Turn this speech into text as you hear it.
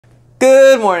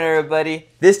Good morning, everybody.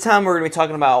 This time we're going to be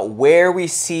talking about where we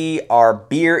see our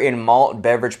beer and malt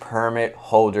beverage permit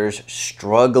holders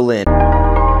struggling.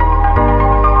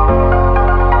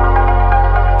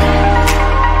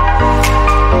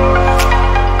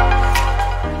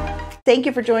 Thank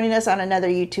you for joining us on another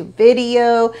YouTube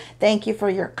video. Thank you for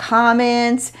your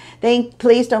comments.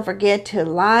 Please don't forget to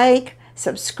like,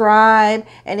 subscribe,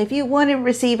 and if you want to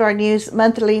receive our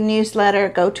monthly newsletter,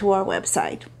 go to our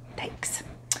website. Thanks.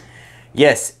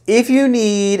 Yes, if you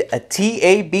need a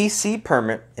TABC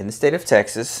permit in the state of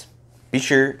Texas, be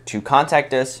sure to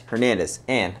contact us, Hernandez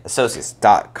and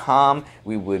Associates.com.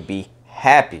 We would be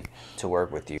happy to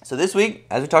work with you. So this week,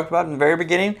 as we talked about in the very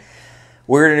beginning,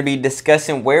 we're going to be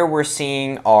discussing where we're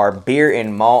seeing our beer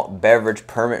and malt beverage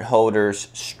permit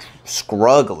holders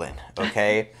struggling,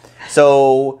 okay?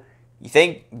 So you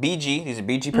think BG, these are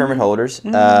BG permit holders.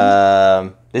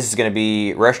 This is going to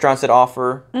be restaurants that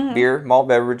offer beer, malt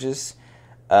beverages,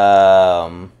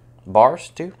 bars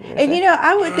too. And you know,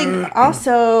 I would think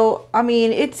also, I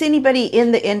mean, it's anybody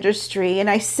in the industry. And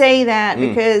I say that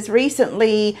because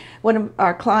recently one of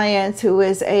our clients who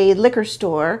is a liquor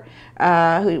store,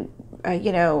 you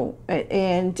know,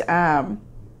 and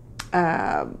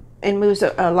moves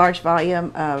a large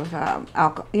volume of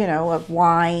alcohol, you know, of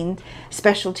wine,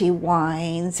 specialty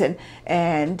wines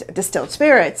and distilled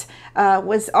spirits,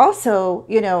 was also,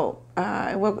 you know,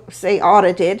 we'll say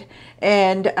audited.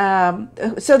 And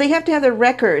so they have to have their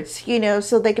records, you know,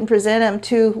 so they can present them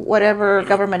to whatever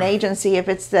government agency, if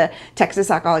it's the Texas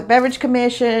Alcoholic Beverage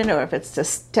Commission or if it's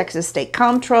the Texas State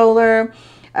Comptroller.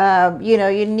 You know,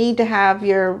 you need to have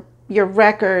your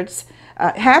records,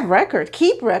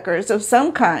 keep records of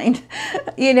some kind,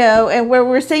 you know. And where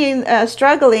we're seeing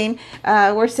struggling,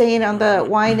 we're seeing on the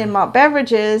wine and malt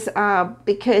beverages,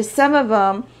 because some of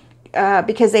them,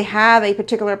 because they have a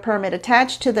particular permit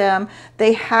attached to them,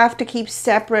 they have to keep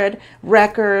separate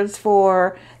records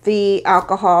for the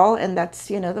alcohol, and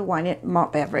that's, you know, the wine and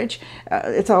malt beverage.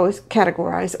 It's always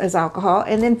categorized as alcohol.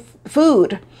 And then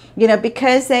food, you know,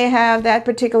 because they have that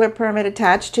particular permit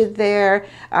attached to their,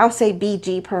 I'll say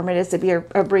BG permit is the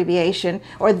abbreviation,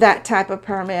 or that type of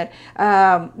permit.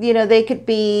 You know, they could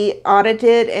be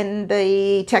audited, and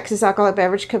the Texas Alcoholic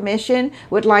Beverage Commission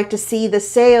would like to see the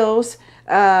sales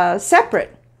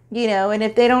separate, you know. And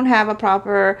if they don't have a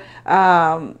proper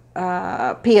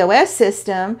POS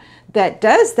system that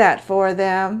does that for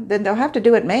them, then they'll have to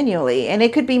do it manually, and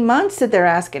it could be months that they're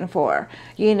asking for,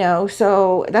 you know.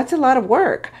 So that's a lot of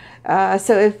work.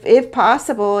 So if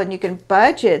possible, and you can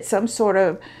budget some sort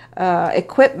of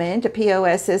equipment, a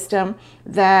POS system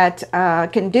that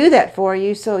can do that for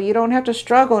you, so you don't have to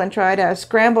struggle and try to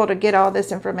scramble to get all this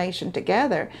information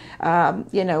together,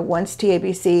 you know, once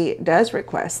TABC does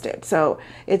request it. So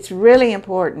it's really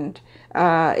important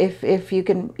if you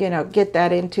can, you know, get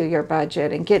that into your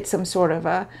budget and get some sort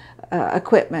of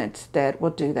equipment that will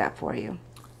do that for you.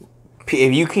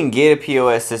 If you can get a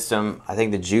POS system, I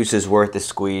think the juice is worth the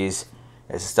squeeze.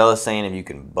 As Stella's saying, if you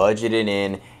can budget it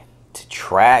in to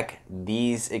track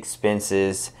these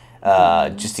expenses.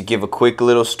 Just to give a quick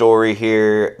little story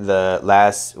here, the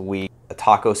last week, a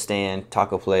taco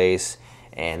place,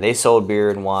 and they sold beer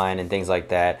and wine and things like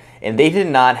that, and they did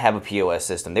not have a POS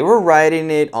system. They were writing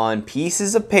it on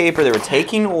pieces of paper. They were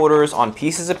taking orders on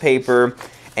pieces of paper,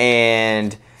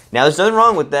 and now there's nothing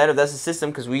wrong with that if that's a system,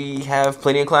 because we have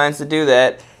plenty of clients that do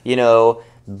that, you know.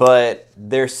 But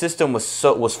their system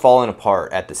was falling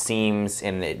apart at the seams,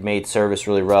 and it made service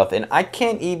really rough. And I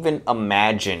can't even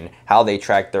imagine how they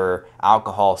track their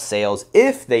alcohol sales,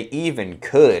 if they even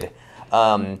could.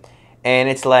 And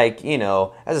it's like, you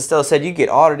know, as Estella said, you get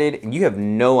audited and you have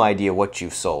no idea what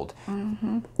you've sold.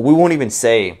 We won't even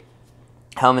say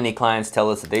how many clients tell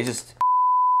us that they just...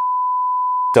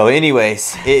 So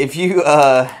anyways, if you,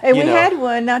 and we had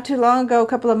one not too long ago, a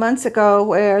couple of months ago,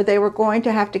 where they were going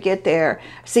to have to get their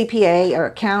CPA or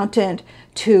accountant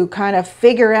to kind of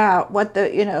figure out what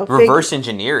the, you know, reverse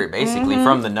engineer it basically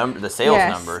from the sales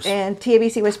numbers. And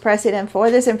TABC was pressing them for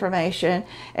this information,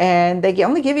 and they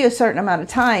only give you a certain amount of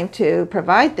time to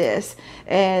provide this.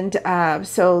 And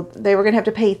so they were going to have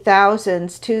to pay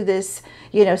thousands to this,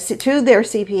 you know, to their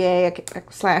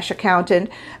CPA / accountant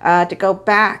to go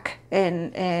back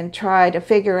and try to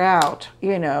figure out,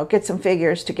 you know, get some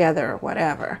figures together or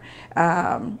whatever.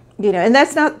 You know, and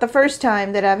that's not the first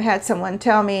time that I've had someone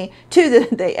tell me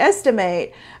they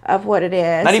estimate of what it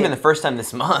is. Not even the first time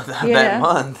this month, that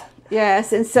month.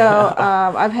 Yes, and so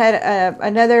I've had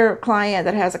another client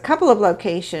that has a couple of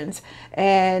locations,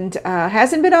 and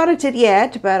hasn't been audited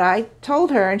yet, but I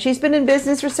told her, and she's been in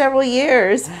business for several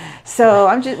years. So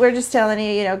we're just telling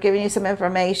you, giving you some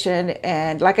information.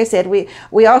 And like I said,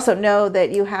 we also know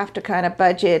that you have to kind of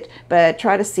budget, but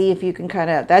try to see if you can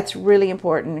that's really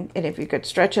important. And if you could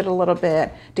stretch it a little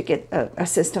bit to get a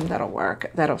system that'll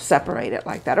work, that'll separate it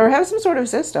like that, or have some sort of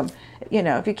system.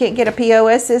 If you can't get a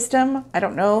POS system, I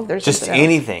don't know. There's just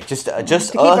anything, just to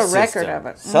keep a a record system, of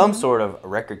it. some sort of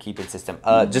record keeping system.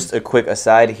 Just a quick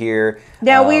aside here.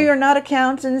 Now, we are not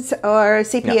accountants or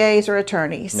CPAs or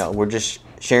attorneys. No, we're just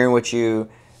sharing with you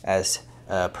as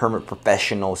permit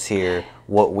professionals here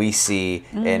what we see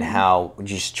and how we're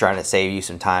just trying to save you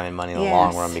some time and money in the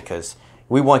long run, because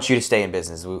we want you to stay in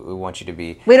business. We want you to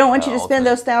be. We don't want you to spend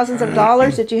those thousands of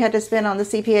dollars that you had to spend on the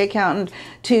CPA accountant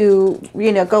to,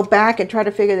 go back and try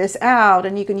to figure this out.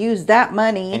 And you can use that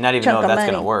money. And not even know if that's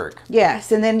going to work.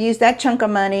 Yes. And then use that chunk of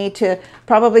money to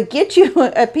probably get you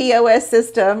a POS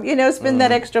system, spend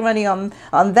that extra money on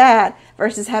that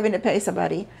versus having to pay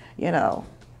somebody,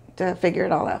 to figure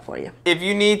it all out for you. If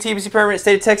you need TABC permit,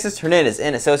 state of Texas, Hernandez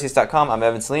and Associates.com. I'm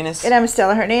Evan Salinas. And I'm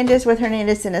Stella Hernandez with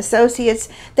Hernandez and Associates.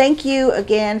 Thank you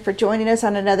again for joining us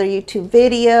on another YouTube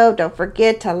video. Don't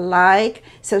forget to like,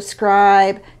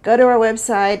 subscribe, go to our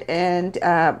website, and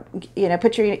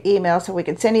put your email so we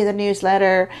can send you the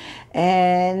newsletter.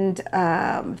 And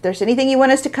if there's anything you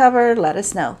want us to cover, let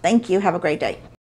us know. Thank you. Have a great day.